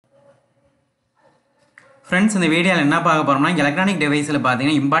Friends இந்த வீடியோவில் என்ன பார்க்க போகிறோம்னா எலக்ட்ரானிக் டிவைஸில்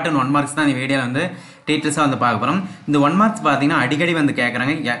பார்த்தீங்கன்னா இம்பார்ட்டன்ட் 1 மார்க்ஸ் தான் இந்த வீடியோவில் வந்து டீட்டெயில்ஸாக வந்து பார்க்க போகிறோம். இந்த 1 மார்க்ஸ் பார்த்தீங்கன்னா அடிக்கடி வந்து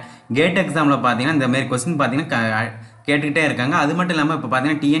கேட்குறாங்க. கேட் எக்ஸாமில் பார்த்தீங்கன்னா இந்த மாதிரி கொஸ்டின் பார்த்தீங்கன்னா கேட்டுக்கிட்டே இருக்காங்க. அது மட்டும் இல்லாமல் இப்போ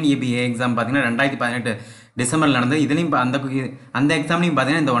பார்த்தீங்கன்னா டிஎன்இபிஏ எக்ஸாம் பார்த்தீங்கன்னா 2018 டிசம்பரில் நடந்தது. இதுலேயும் அந்த எக்ஸாம்லையும்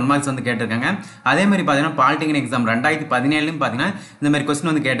பார்த்தீங்கன்னா இந்த 1 மார்க்ஸ் வந்து கேட்டிருக்காங்க. அதே மாதிரி பார்த்தீங்கன்னா பாலிடெக்னிக் எக்ஸாம் 2017லையும் பார்த்தீங்கன்னா இந்த மாதிரி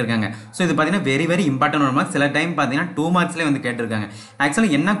கொஸ்டின் வந்து கேட்டிருக்காங்க. ஸோ இது பார்த்தீங்கன்னா வெரி இம்பார்ட்டன்ட் 1 மார்க்ஸ். சில டைம் பார்த்தீங்கன்னா 2 மார்க்ஸ்லேயே வந்து கேட்டிருக்காங்க.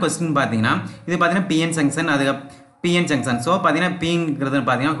 ஆக்சுவலாக என்ன கொஸ்டின் பார்த்தீங்கன்னா இது பார்த்தீங்கன்னா பிஎன் ஜங்ஷன், அதுக்கு பிஎன் ஜங்ஷன். ஸோ பார்த்தீங்கன்னா பிங்கிறது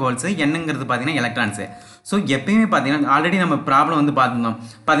பார்த்தீங்கன்னா ஹோல்ஸு, என்னங்கிறது பார்த்தீங்கன்னா எலக்ட்ரான்ஸு. ஸோ எப்பயுமே பார்த்தீங்கன்னா ஆல்ரெடி நம்ம ப்ராப்ளம் வந்து பார்த்துருந்தோம்.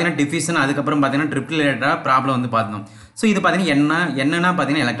 பார்த்தீங்கன்னா டிஃபியூஷன், அதுக்கப்புறம் பார்த்தீங்கன்னா ட்ரிபிள் ரிலேட்டடாக ப்ராப்ளம் வந்து பார்த்துருந்தோம். ஸோ இது பார்த்தீங்கன்னா என்னன்னா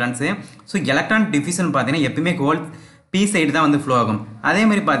பார்த்தீங்கன்னா எலக்ட்ரான்ஸு. ஸோ எலக்ட்ரான் டிஃபியூஷன் பார்த்தீங்கன்னா எப்பயுமே ஹோல் பி சைடு தான் வந்து ஃப்ளோ ஆகும். அதே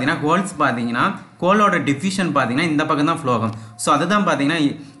மாதிரி பார்த்தீங்கன்னா ஹோல்ஸ் பார்த்தீங்கன்னா ஹோலோட டிஃபியூஷன் பார்த்தீங்கன்னா இந்த பக்கம் தான் ஃப்ளோ ஆகும். ஸோ அதுதான் பார்த்தீங்கன்னா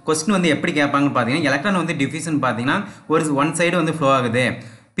கொஸ்டின் வந்து எப்படி கேட்பாங்கன்னு பார்த்தீங்கன்னா எலக்ட்ரான் வந்து டிஃபியூஷன் பார்த்தீங்கன்னா ஒன் சைடு வந்து ஃப்ளோ ஆகுது,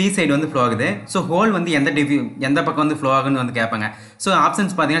 பி சைடு வந்து ஃப்ளோ ஆகுது. ஸோ ஹோல் வந்து எந்த பக்கம் வந்து ஃப்ளோ ஆகுன்னு வந்து கேட்பாங்க. ஸோ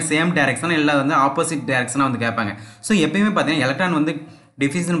ஆப்ஷன்ஸ் பார்த்தீங்கன்னா சேம் டேரக்ஷன் இல்லை வந்து ஆப்போசிட் டேரக்ஷனாக வந்து கேட்பாங்க. ஸோ எப்பயுமே பார்த்தீங்கன்னா எலக்ட்ரான் வந்து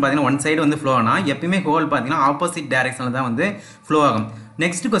டிஃபியூஷன் பார்த்தீங்கன்னா ஒன் சைடு வந்து ஃப்ளோ ஆனால் எப்பயுமே ஹோல் பார்த்தீங்கன்னா ஆப்போசிட் டேரக்ஷனில் தான் வந்து ஃப்ளோ ஆகும்.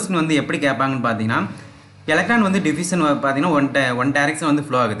 நெக்ஸ்ட் கொஸ்டின் வந்து எப்படி கேட்பாங்கன்னு பார்த்தீங்கன்னா எலக்ட்ரான் வந்து டிஃபியூஷன் பார்த்தீங்கன்னா ஒன் டேரக்ஷன் வந்து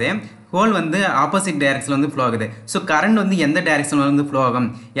ஃப்ளோ ஆகுது, ஹோல் வந்து ஆப்போசிட் டேரக்ஷனில் வந்து ஃப்ளோ ஆகுது. ஸோ கரண்ட் வந்து எந்த டேரக்ஷனில் வந்து ஃப்ளோ ஆகும்?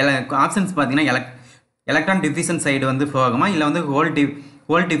 ஆப்ஷன்ஸ் பார்த்தீங்கன்னா எலக்ட்ரான் டிஃபியூஷன் சைடு வந்து ஃப்ளோ ஆகுமா இல்லை வந்து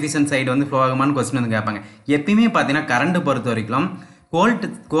ஹோல் டிஃபியூஷன் சைடு வந்து ஃப்ளோ ஆகுமான்னு கொஸ்டின் வந்து கேட்பாங்க. எப்பயுமே பார்த்தீங்கன்னா கரண்ட் பொறுத்த வரைக்கும்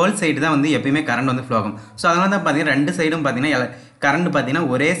ஹோல் சைடு தான் வந்து எப்பயுமே கரண்ட் வந்து ஃப்ளோ ஆகும். ஸோ அதனால தான் பார்த்தீங்கன்னா ரெண்டு சைடும் பார்த்தீங்கன்னா கரண்ட் பார்த்தீங்கன்னா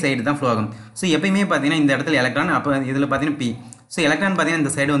ஒரே சைடு தான் ஃப்ளோ ஆகும். ஸோ எப்பயுமே பார்த்தீங்கன்னா இந்த இடத்துல எலக்ட்ரான், அப்போ இதில் பார்த்தீங்கன்னா பி. ஸோ எலக்ட்ரான் பார்த்தீங்கன்னா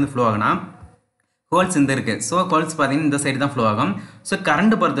இந்த சைடு வந்து ஃப்ளோ ஆகுனா ஹோல்ஸ் இந்த இருக்குது. ஸோ ஹோல்ஸ் பார்த்தீங்கன்னா இந்த சைடு தான் ஃப்ளோ ஆகும். ஸோ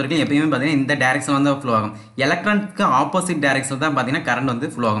கரண்ட் பொறுத்த வரைக்கும் எப்பயுமே பார்த்தீங்கன்னா இந்த டேரக்ஷன் வந்து ஃப்ளோ ஆகும். எலக்ட்ரானுக்கு ஆப்போசிட் டேரக்ஷன் தான் பார்த்தீங்கன்னா கரண்ட் வந்து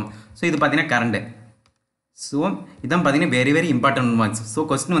ஃப்ளோ ஆகும். ஸோ இது பார்த்தீங்கன்னா கரண்ட். ஸோ இதான் பார்த்தீங்கன்னா very important marks. So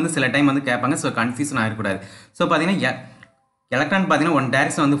question வந்து சில டைம் வந்து கேட்பாங்க. ஸோ கன்ஃபியூஷன் ஆகிடக்கூடாது. ஸோ பார்த்தீங்கன்னா எலக்ட்ரான் பார்த்தீங்கன்னா ஒன்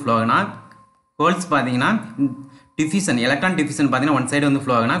டேரக்ஷன் வந்து ஃப்ளோ ஆகுனா, ஹோல்ஸ் பார்த்தீங்கன்னா டிஃபியூஷன், எலக்ட்ரான் டிஃபியூஷன் பார்த்தீங்கன்னா ஒன் சைடு வந்து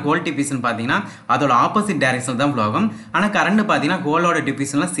ஃப்ளோ ஆகுனா, ஹோல் டிஃபியூஷன் பார்த்தீங்கன்னா அதோட ஆப்போசிட் டேரக்ஷன் தான் ஃப்ளோ ஆகும். ஆனால் கரண்ட் பார்த்தீங்கன்னா ஹோலோட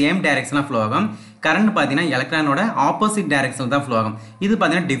டிஃபியூஷனில் சேம் டேரக்ஷனாக ஃப்ளோ ஆகும். கரண்ட் பார்த்தீங்கன்னா எலக்ட்ரானோட ஆப்போசிட் டேரக்ஷன் தான் ஃப்ளோ ஆகும். இது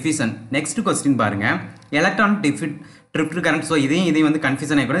பார்த்தீங்கன்னா டிஃபியூஷன். நெக்ஸ்ட் கொஸ்டின் பாருங்கள், எலக்ட்ரான் ட்ரிப்ட் கரண்ட். ஸோ இதையும் வந்து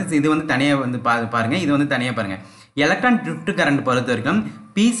கன்ஃபியூஷன் ஆகிக்கூடாது. இது வந்து தனியாக வந்து பாருங்கள், இது வந்து தனியாக பாருங்கள். எலக்ட்ரான் ட்ரிப்ட் கரண்ட் பொறுத்த வரைக்கும்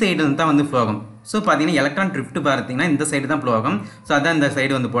பி சைடு தான் வந்து ஃப்ளோ ஆகும். ஸோ பார்த்தீங்கன்னா எலக்ட்ரான் ட்ரிப்ட் பார்த்தீங்கன்னா இந்த சைடு தான் ஃப்ளோ ஆகும். ஸோ அதான் இந்த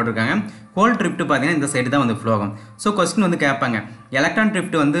சைடு வந்து போட்டிருக்காங்க. ஹோல் ட்ரிப்ட் பார்த்தீங்கன்னா இந்த சைடு தான் வந்து ஃப்ளோ ஆகும். ஸோ கொஸ்டின் வந்து கேட்பாங்க, எலக்ட்ரான்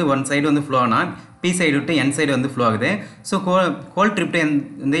ட்ரிப்ட் வந்து ஒன் சைடு வந்து ஃப்ளோ ஆனால் பி சைடு விட்டு என் சைடு வந்து ஃப்ளோ ஆகுது. ஸோ ஹோல் ட்ரிப்ட்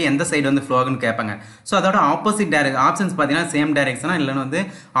வந்து எந்த சைடு வந்து ஃப்ளோ ஆகுன்னு கேட்பாங்க. ஸோ அதோட ஆப்போசிட் ஆப்ஷன்ஸ் பார்த்தீங்கன்னா சேம் டேரக்ஷனாக இல்லைன்னு வந்து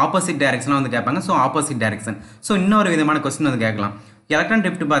ஆப்போசிட் டேரக்ஷனாக வந்து கேட்பாங்க. So opposite direction. ஸோ இன்னொரு விதமான கொஸ்டின் வந்து கேட்கலாம். எலக்ட்ரான்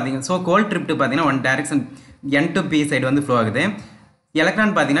ட்ரிப்ட் பார்த்தீங்கன்னா ஸோ ஹோல் ட்ரிப்ட் பார்த்தீங்கன்னா one direction N to be side வந்து ஃப்ளோ ஆகுது.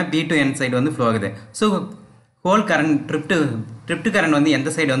 எலக்ட்ரான் பார்த்தீங்கன்னா பி டு என் சைடு வந்து ஃப்ளோ ஆகுது. So whole current drift current வந்து எந்த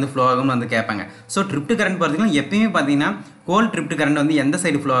சைடு வந்து ஃப்ளோ ஆகும்னு வந்து கேட்பாங்க. ஸோ ட்ரிப்ட் கரண்ட் பார்த்தீங்கன்னா எப்பயுமே பார்த்தீங்கன்னா ஹோல் ட்ரிப்ட் கரண்ட் வந்து எந்த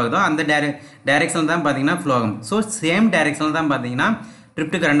சைடு ஃப்ளோ ஆகுதோ அந்த டேரக்ஷன் தான் பார்த்தீங்கன்னா ஃப்ளோ ஆகும். ஸோ சேம் டேரக்ஷனில் தான் பார்த்தீங்கன்னா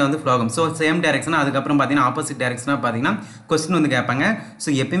ட்ரிப்ட் கரண்ட் வந்து ஃப்ளோ ஆகும். ஸோ சேம் டேரக்ஷன், அதுக்கப்புறம் பார்த்தீங்கன்னா ஆப்போசிட் டேரக்ஷனாக பார்த்தீங்கன்னா கொஸ்டின் வந்து கேட்பாங்க. ஸோ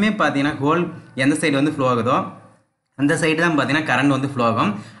எப்பயுமே பார்த்தீங்கன்னா ஹோல் எந்த சைடு வந்து ஃப்ளோ ஆகுதோ அந்த சைடு தான் பார்த்தீங்கன்னா கரண்ட் வந்து ஃப்ளோ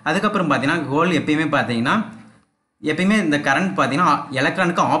ஆகும். அதுக்கப்புறம் பார்த்தீங்கன்னா ஹோல் எப்பயுமே இந்த கரண்ட் பார்த்தீங்கன்னா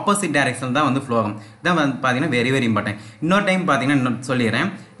எலக்ட்ரானுக்கு ஆப்போசிட் டேரக்ஷன் தான் வந்து ஃப்ளோ ஆகும். இதான் வந்து பார்த்தீங்கன்னா வெரி இம்பார்ட்டன்ட். இன்னொரு டைம் பார்த்தீங்கன்னா சொல்லிடுறேன்.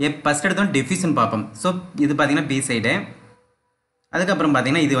 ஃபஸ்ட் எடுத்தோம் டிஃபியூஷன் பார்ப்போம். ஸோ இது பார்த்தீங்கன்னா பி சைடு, அதுக்கப்புறம்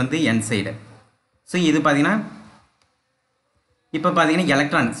பார்த்தீங்கன்னா இது வந்து என் சைடு. ஸோ இது பார்த்தீங்கன்னா இப்போ பார்த்தீங்கன்னா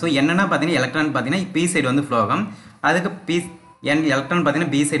எலக்ட்ரான். ஸோ என்னென்னா பார்த்தீங்கன்னா எலக்ட்ரான் பார்த்தீங்கன்னா பி சைடு வந்து ஃப்ளோ ஆகும். அதுக்கு எலக்ட்ரான்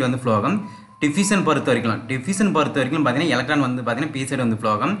பார்த்தீங்கன்னா பி சைடு வந்து ஃப்ளோ ஆகும். டிஃபியூஷன் பொறுத்த வரைக்கும் பார்த்தீங்கன்னா எலக்ட்ரான் வந்து பார்த்தீங்கன்னா பி சைடு வந்து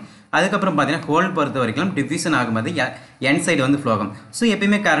ஃப்ளோ ஆகும். அதுக்கப்புறம் பார்த்தீங்கன்னா ஹோல் பொறுத்த வரைக்கும் டிஃபியூஷன் ஆகும்போது என் சைடு வந்து ஃப்ளோ ஆகும். ஸோ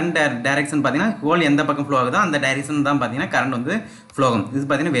எப்பயுமே கரண்ட் டேரக்ஷன் பார்த்தீங்கன்னா ஹோல் எந்த பக்கம் ஃப்ளோ ஆகுதோ அந்த டேரக்ஷன் தான் பார்த்தீங்கன்னா கரண்ட் வந்து ஃப்ளோ ஆகும். இது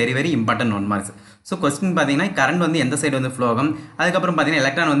பார்த்தீங்கன்னா very important 1 marks. So question பார்த்தீங்கன்னா கரண்ட் வந்து எந்த சைடு வந்து ஃப்ளோ ஆகும், அதுக்கப்புறம் பார்த்தீங்கன்னா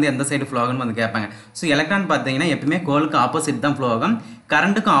எலக்ட்ரான் வந்து எந்த சைடு ஃப்ளோ ஆகும்னு வந்து கேட்பாங்க. ஸோ எலக்ட்ரான் பார்த்தீங்கன்னா எப்பயுமே ஹோலுக்கு ஆப்போசிட் தான் ஃப்ளோ ஆகும்,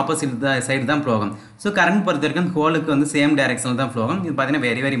 கரண்ட்டுக்கும் ஆப்போசிட் சைடு தான் ஃப்ளோ ஆகும். ஸோ கரண்ட் பொறுத்த வரைக்கும் ஹோலுக்கு வந்து சேம் டேரக்ஷனில் தான் ஃப்ளோ ஆகும். இது பார்த்தீங்கன்னா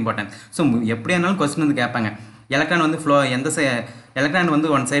வெரி இம்பார்ட்டன்ட். ஸோ எப்படி இருந்தாலும் கொஸ்டின் வந்து கேட்பாங்க, எலக்ட்ரான் வந்து எலக்ட்ரான் வந்து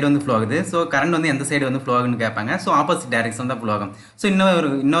ஒன் சைடு வந்து ஃப்ளோ ஆகுது. ஸோ கரண்ட் வந்து எந்த சைடு வந்து ஃப்ளோ ஆகுன்னு கேட்பாங்க. ஸோ ஆப்போசிட் டேரக்ஷன் தான் ஃப்ளோ ஆகும். ஸோ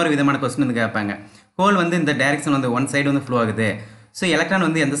இன்னொரு விதமான கொஸ்டின் வந்து கேட்பாங்க, ஹோல் வந்து இந்த டேரக்ஷன் வந்து ஒன் சைடு வந்து ஃப்ளோ ஆகுது. ஸோ எலக்ட்ரான்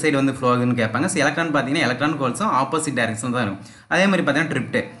வந்து எந்த சைடு வந்து ஃப்ளோ ஆகுதுன்னு கேட்பாங்க. ஸோ எலக்ட்ரான் பார்த்தீங்கன்னா எலக்ட்ரான் ஹோல்ஸும் ஆப்போசிட் டேரக்ஷன் தான் இருக்கும். அதே மாதிரி பார்த்தீங்கன்னா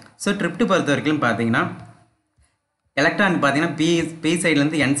ட்ரிப்ட். ஸோ ட்ரிப்ட் பொறுத்த வரைக்கும் பார்த்தீங்கன்னா எலக்ட்ரான் பார்த்தீங்கன்னா பி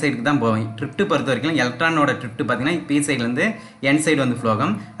சைட்லேருந்து என் சைடுக்கு தான் போகும். ட்ரிப்ட் பொறுத்த வரைக்கும் எலக்ட்ரானோட ட்ரிப்ட் பார்த்தீங்கன்னா பி சைட்லேருந்து என் சைடு வந்து ஃப்ளோ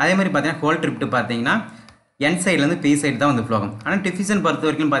ஆகும். அதே மாதிரி பார்த்தீங்கன்னா ஹோல் ட்ரிப்ட் பார்த்தீங்கன்னா N சைட்லேருந்து P சைடு தான் வந்து போகும். ஆனால் டிஃப்யூஷன் பொறுத்த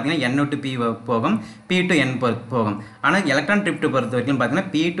வரைக்கும் பார்த்தீங்கன்னா N டு P போகும், P டு N போகும். ஆனால் எலக்ட்ரான் ட்ரிப்ட் பொறுத்த வரைக்கும் பார்த்தீங்கன்னா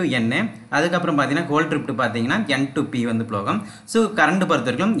P டு N, அதுக்கப்புறம் பார்த்தீங்கன்னா ஹோல் ட்ரிப்ட் பார்த்தீங்கன்னா N டு P வந்து போகும். ஸோ கரண்ட் பொறுத்த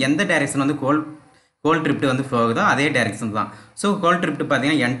வரைக்கும் எந்த டைரக்ஷன் வந்து ஹோல் ட்ரிப்ட் வந்து ஃப்ளோ ஆகுதோ அதே டைரக்ஷன் தான். ஸோ ஹோல் ட்ரிப்ட்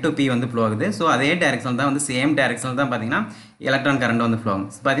பார்த்தீங்கன்னா N டு P வந்து ஃப்ளோ ஆகுது. ஸோ அதே டைரக்ஷன் தான் வந்து சேம் டைரக்ஷன் தான் பார்த்தீங்கன்னா எலக்ட்ரான் கரண்ட் வந்து ஃப்ளோ ஆகும்.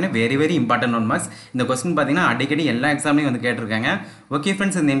 பார்த்தீங்கன்னா வெரி இம்பார்ட்டன்ட் 1 மார்க்ஸ். இந்த கொஸ்டின் பார்த்தீங்கன்னா அடிக்கடி எல்லா எக்ஸாம்லையும் வந்து கேட்டிருக்காங்க. ஓகே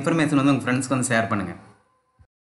ஃப்ரெண்ட்ஸ், இந்த இன்ஃபர்மேஷன் வந்து உங்கள் ஃப்ரெண்ட்ஸ்க்கு வந்து ஷேர் பண்ணுங்கள்.